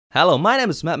Hello, my name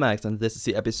is Max, and this is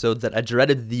the episode that I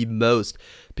dreaded the most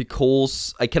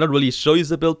because I cannot really show you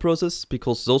the build process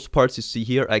because those parts you see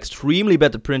here are extremely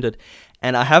better printed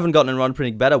and I haven't gotten around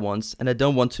printing better ones, and I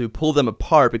don't want to pull them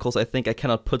apart because I think I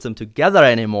cannot put them together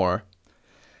anymore.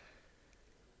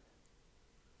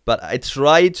 But I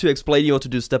try to explain you what to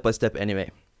do step by step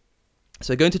anyway.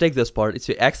 So you're going to take this part, it's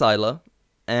your X idler,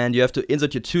 and you have to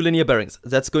insert your two linear bearings.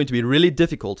 That's going to be really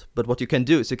difficult, but what you can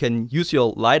do is you can use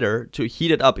your lighter to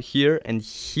heat it up here and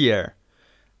here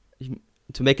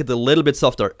to make it a little bit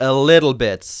softer,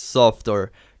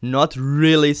 not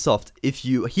really soft. If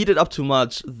you heat it up too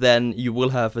much, then you will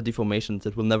have a deformation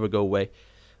that will never go away.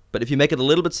 But if you make it a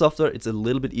little bit softer, it's a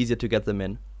little bit easier to get them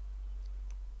in.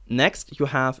 Next, you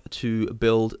have to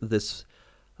build this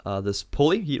this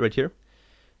pulley right here.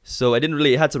 So I didn't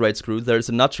really have the right screw. There's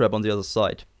a nut trap on the other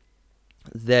side.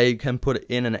 There you can put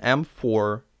in an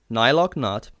M4 nylock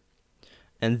nut,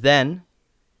 and then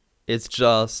it's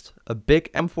just a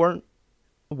big M4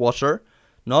 washer,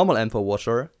 normal M4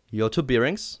 washer, your two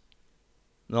bearings,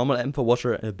 normal M4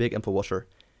 washer and a big M4 washer.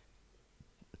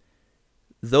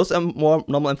 Those normal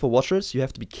M4 washers, you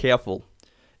have to be careful.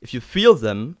 If you feel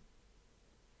them,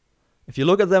 if you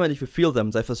look at them and if you feel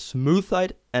them, they have a smooth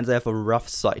side and they have a rough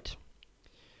side.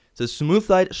 The smooth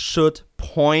side should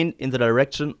point in the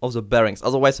direction of the bearings,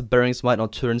 otherwise the bearings might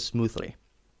not turn smoothly.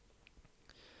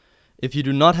 If you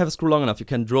do not have a screw long enough, you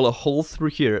can drill a hole through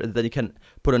here and then you can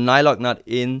put a nylock nut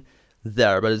in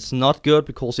there, but it's not good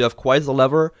because you have quite the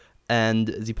lever and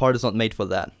the part is not made for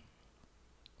that.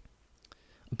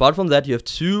 Apart from that, you have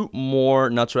two more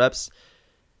nut traps,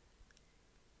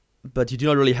 but you do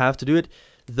not really have to do it.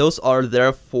 Those are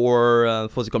there for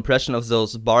the compression of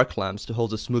those bar clamps to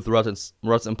hold the smooth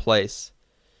rods in place.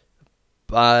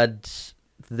 But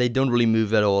they don't really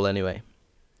move at all anyway.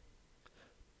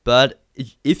 But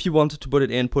if you want to put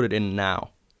it in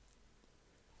now.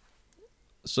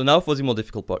 So now for the more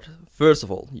difficult part. First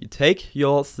of all, you take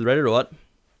your threaded rod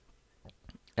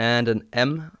and an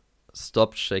M,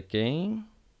 stop shaking,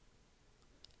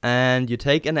 and you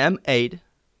take an M8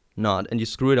 knot and you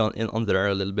screw it on there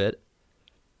a little bit.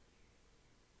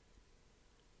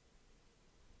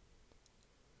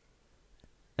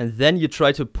 And then you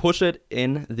try to push it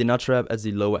in the nut trap at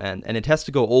the lower end. And it has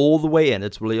to go all the way in.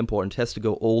 It's really important. It has to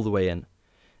go all the way in.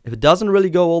 If it doesn't really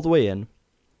go all the way in,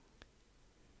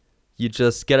 you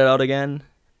just get it out again.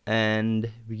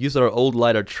 And we use our old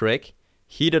lighter trick.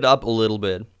 Heat it up a little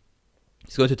bit.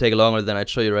 It's going to take longer than I'd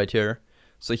show you right here.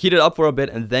 So heat it up for a bit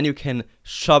and then you can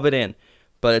shove it in.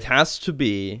 But it has to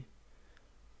be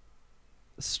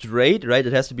straight, right?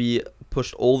 It has to be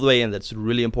pushed all the way in. That's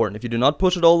really important. If you do not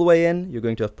push it all the way in, you're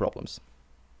going to have problems.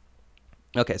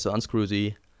 Okay, so unscrew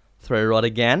the thread rod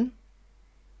again.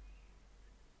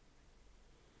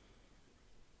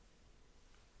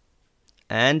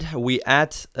 And we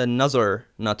add another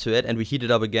nut to it and we heat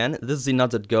it up again. This is the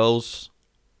nut that goes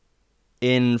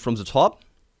in from the top.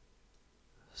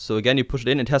 So again, you push it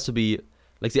in. It has to be,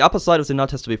 like the upper side of the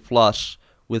nut has to be flush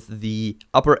with the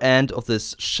upper end of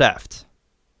this shaft.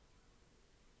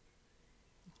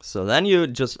 So then you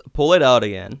just pull it out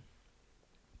again.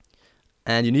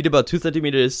 And you need about 2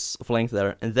 centimeters of length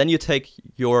there. And then you take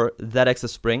your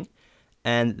Z-axis spring.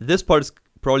 And this part is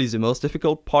probably the most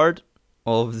difficult part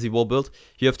of the wall build.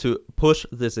 You have to push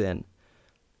this in.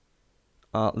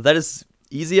 That is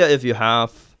easier if you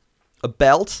have a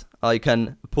belt. You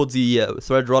can put the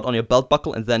thread rod on your belt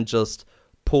buckle and then just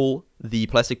pull the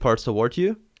plastic parts toward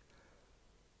you.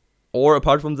 Or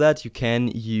apart from that, you can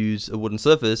use a wooden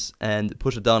surface and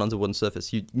push it down on the wooden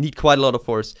surface. You need quite a lot of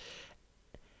force.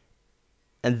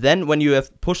 And then when you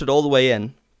have pushed it all the way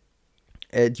in,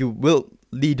 you will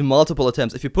need multiple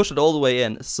attempts. If you push it all the way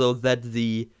in so that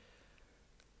the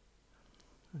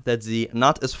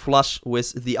nut is flush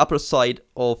with the upper side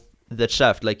of the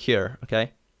shaft, like here,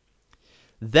 okay?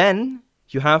 Then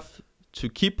you have to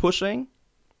keep pushing.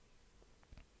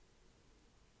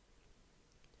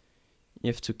 You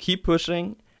have to keep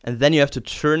pushing, and then you have to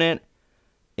turn it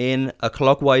in a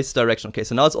clockwise direction. Okay,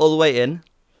 so now it's all the way in.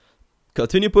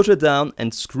 Continue push it down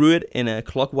and screw it in a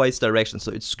clockwise direction.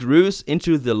 So it screws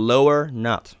into the lower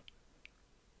nut.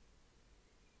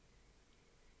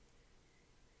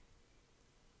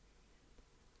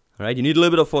 Alright, you need a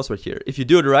little bit of force right here. If you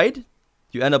do it right,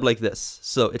 you end up like this.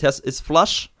 So it's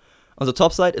flush on the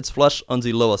top side, it's flush on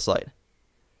the lower side.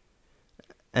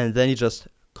 And then you just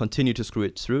continue to screw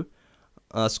it through.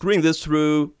 Screwing this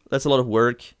through, that's a lot of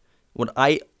work. What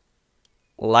I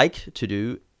like to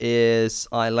do is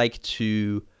I like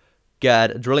to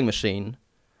get a drilling machine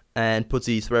and put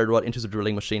the thread rod into the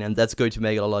drilling machine, and that's going to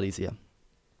make it a lot easier.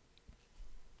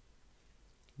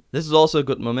 This is also a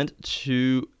good moment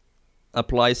to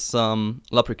apply some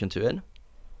lubricant to it,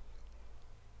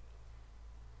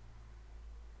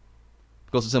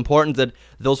 because it's important that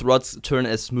those rods turn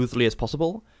as smoothly as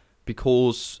possible,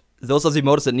 because those are the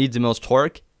motors that need the most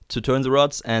torque to turn the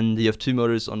rods, and you have two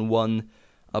motors on one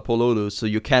pololo, so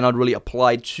you cannot really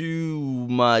apply too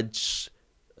much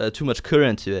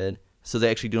current to it, so they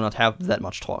actually do not have that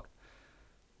much torque.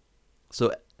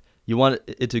 So you want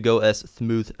it to go as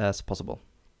smooth as possible.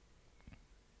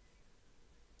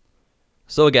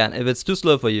 So again, if it's too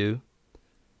slow for you,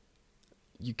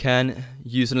 you can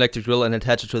use an electric drill and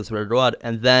attach it to the threaded rod,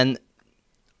 and then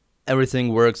everything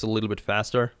works a little bit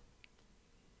faster.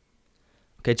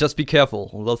 Okay, just be careful,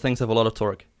 those things have a lot of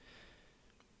torque.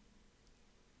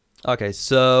 Okay,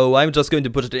 so I'm just going to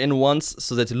put it in once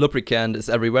so that the lubricant is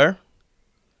everywhere.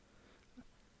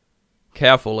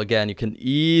 Careful, again, you can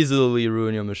easily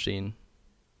ruin your machine.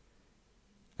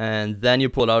 And then you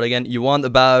pull it out again. You want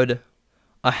about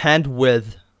a hand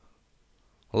width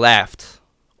left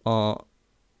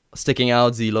sticking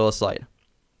out the lower side.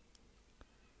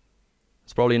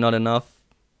 It's probably not enough.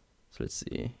 So let's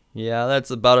see. Yeah, that's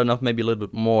about enough, maybe a little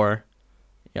bit more.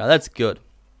 Yeah, that's good.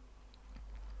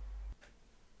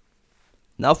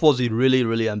 Now for the really,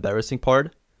 really embarrassing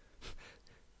part.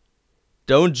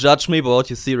 Don't judge me by what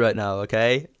you see right now,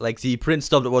 okay? Like, the print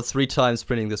stopped about 3 times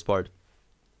printing this part.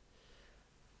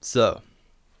 So,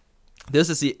 this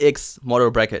is the X motor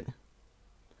bracket.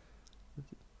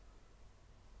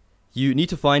 You need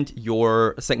to find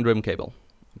your second ribbon cable,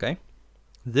 okay?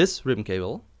 This ribbon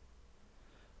cable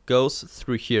goes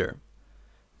through here.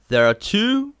 There are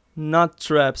 2 nut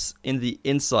traps in the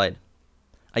inside.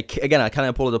 Again, I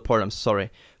can't pull it apart, I'm sorry.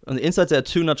 On the inside there are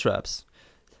 2 nut traps.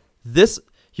 This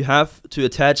you have to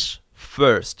attach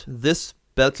first. This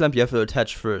belt clamp you have to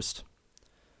attach first,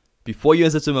 before you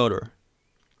insert the motor.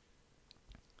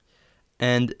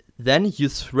 And then you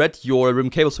thread your ribbon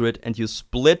cable through it, and you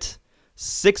split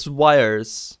 6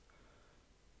 wires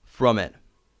from it.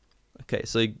 Okay,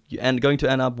 so you're going to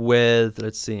end up with,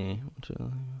 let's see,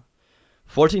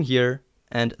 14 here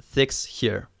and 6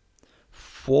 here.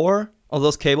 4 of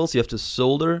those cables you have to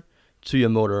solder to your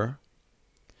motor,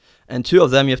 and 2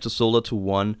 of them you have to solder to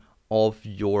one of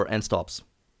your end stops.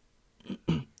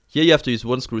 Here you have to use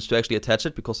wooden screws to actually attach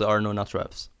it, because there are no nut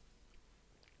traps.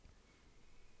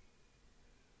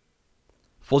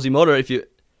 For the motor,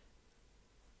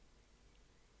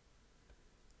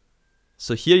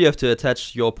 so here you have to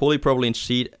attach your polypropylene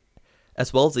sheet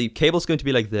as well. The cable is going to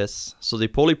be like this, so the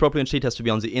polypropylene sheet has to be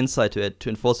on the inside to it to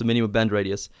enforce the minimum bend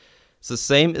radius. So the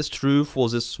same is true for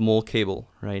this small cable,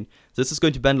 right? This is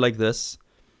going to bend like this,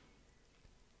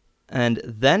 and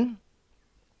then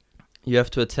you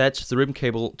have to attach the ribbon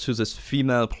cable to this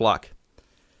female plug.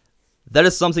 That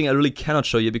is something I really cannot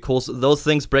show you, because those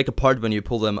things break apart when you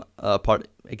pull them apart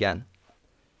again.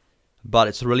 But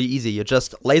it's really easy. You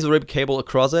just lay the ribbon cable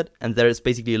across it, and there is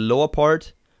basically a lower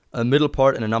part, a middle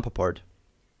part, and an upper part.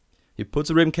 You put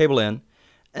the ribbon cable in,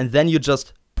 and then you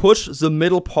just push the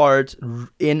middle part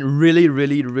in really,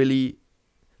 really, really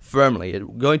firmly. It's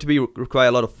going to require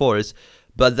a lot of force,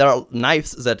 but there are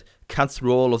knives that cut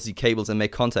through all of the cables and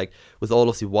make contact with all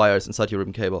of the wires inside your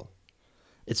ribbon cable.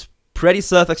 It's pretty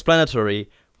self-explanatory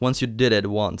once you did it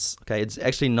once. Okay, it's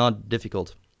actually not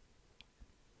difficult.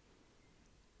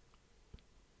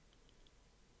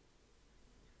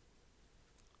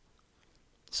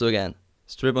 So again,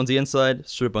 strip on the inside,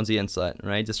 strip on the inside,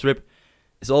 right? The strip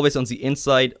is always on the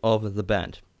inside of the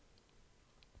band.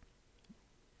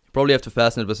 You probably have to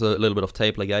fasten it with a little bit of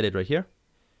tape like I did right here.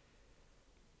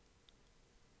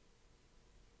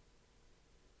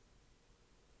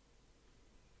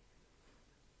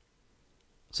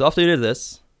 So after you did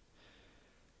this,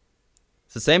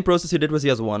 it's the same process you did with the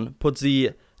other one. Put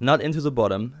the nut into the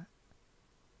bottom.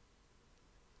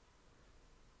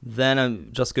 Then I'm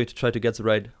just going to try to get the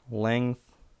right length.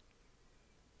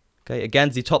 Okay,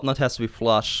 again, the top nut has to be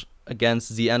flush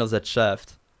against the end of that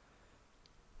shaft.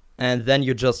 And then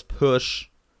you just push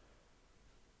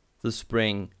the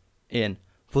spring in.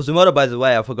 For the motor, by the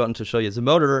way, I've forgotten to show you. The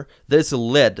motor, there's a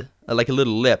lid, like a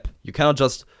little lip. You cannot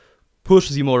just push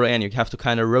the motor in, you have to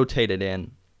kind of rotate it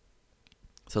in.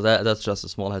 So that's just a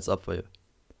small heads up for you.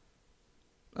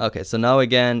 Okay, so now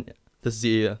again, this is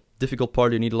the difficult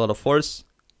part. You need a lot of force.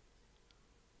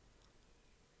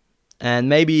 And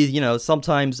maybe, you know,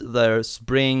 sometimes the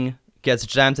spring gets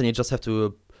jammed and you just have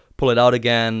to pull it out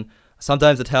again.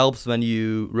 Sometimes it helps when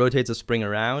you rotate the spring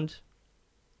around.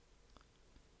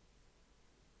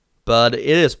 But it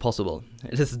is possible.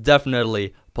 It is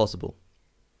definitely possible.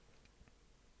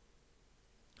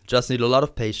 Just need a lot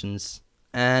of patience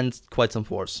and quite some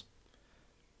force.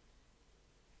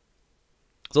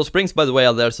 So springs, by the way,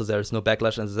 are there, so there's no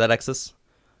backlash on the z-axis.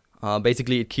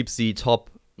 Basically, it keeps the top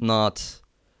knot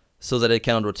so that it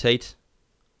cannot rotate.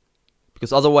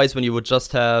 Because otherwise, when you would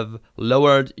just have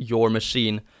lowered your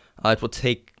machine, it would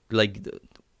take like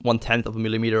 1/10 of a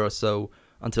millimeter or so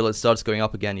until it starts going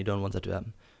up again. You don't want that to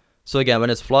happen. So again, when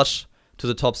it's flush to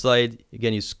the top side,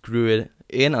 again, you screw it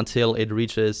in until it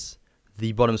reaches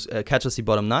the bottom, catches the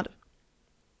bottom knot.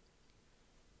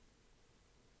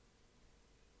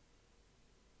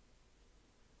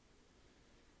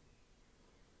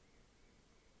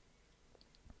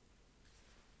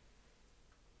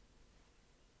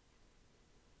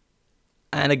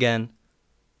 And again.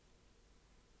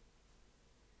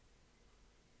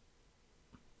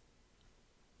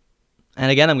 And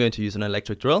again, I'm going to use an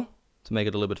electric drill to make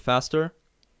it a little bit faster.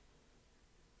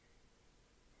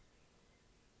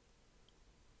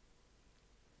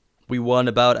 We want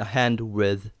about a hand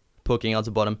width poking out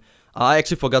the bottom. I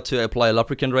actually forgot to apply a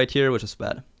lubricant right here, which is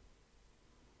bad.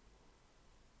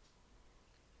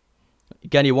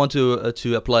 Again, you want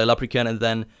to apply a lubricant and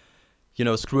then, you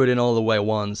know, screw it in all the way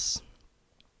once,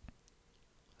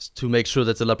 to make sure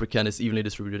that the lubricant is evenly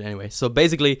distributed anyway. So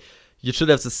basically, you should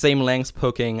have the same length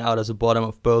poking out as the bottom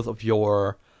of both of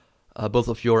your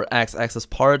x-axis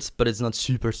parts, but it's not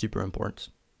super important.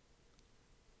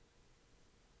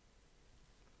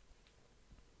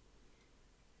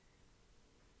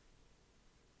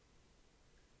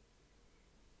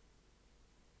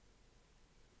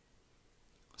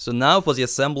 So now for the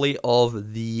assembly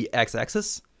of the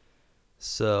x-axis.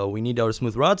 So we need our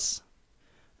smooth rods.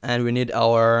 And we need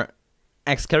our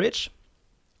X carriage.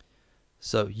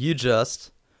 So you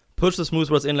just push the smooth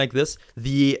rods in like this.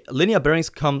 The linear bearings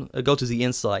go to the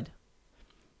inside.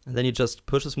 And then you just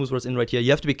push the smooth rods in right here. You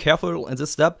have to be careful in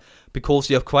this step because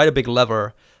you have quite a big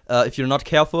lever. If you're not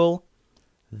careful,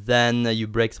 then you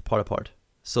break the part apart.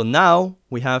 So now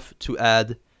we have to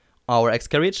add our X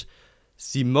carriage.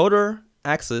 The motor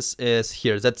axis is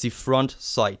here. That's the front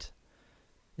side.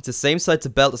 It's the same side the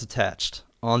belt is attached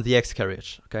on the X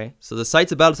carriage, okay? So the side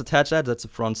the belt is attached at, that's the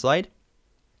front side.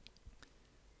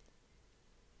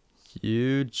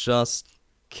 You just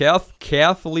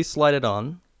carefully slide it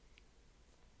on.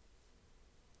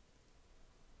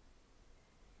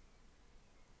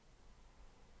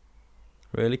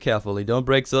 Really carefully, don't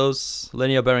break those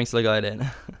linear bearings like I did.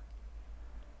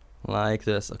 Like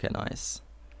this, okay, nice.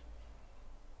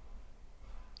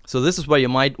 So this is where you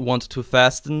might want to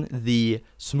fasten the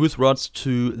smooth rods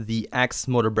to the X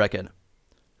motor bracket.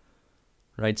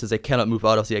 Right, so they cannot move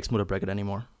out of the X motor bracket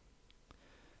anymore.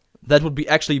 That would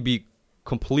actually be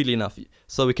completely enough.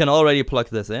 So we can already plug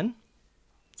this in.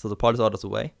 So the part is out of the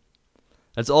way.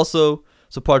 It's also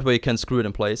the part where you can screw it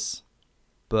in place,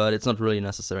 but it's not really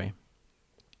necessary.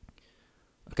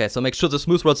 Okay, so make sure the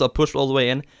smooth rods are pushed all the way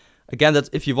in. Again, that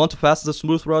if you want to fasten the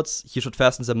smooth rods, you should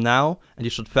fasten them now, and you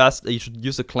should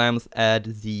use the clamps at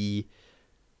the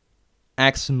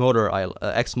X motor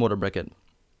bracket.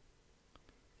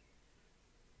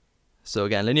 So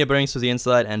again, linear bearings to the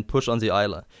inside and push on the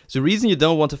idler. The reason you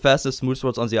don't want to fasten the smooth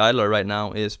rods on the idler right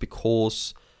now is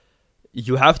because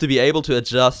you have to be able to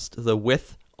adjust the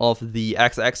width of the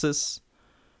x-axis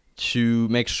to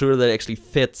make sure that it actually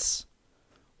fits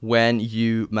when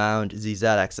you mount the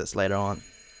z-axis later on.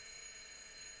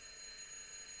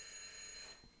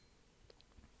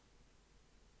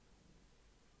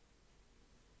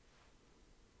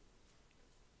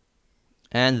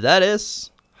 And that is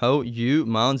how you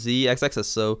mount the x-axis.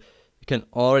 So you can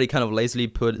already kind of lazily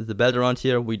put the belt around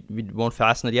here. We won't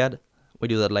fasten it yet. We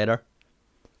do that later.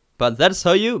 But that's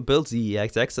how you build the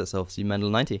x-axis of the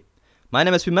Mendel90. My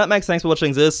name is Max. Thanks for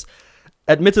watching this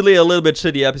admittedly a little bit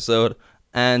shitty episode.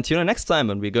 And tune in next time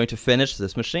when we're going to finish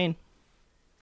this machine.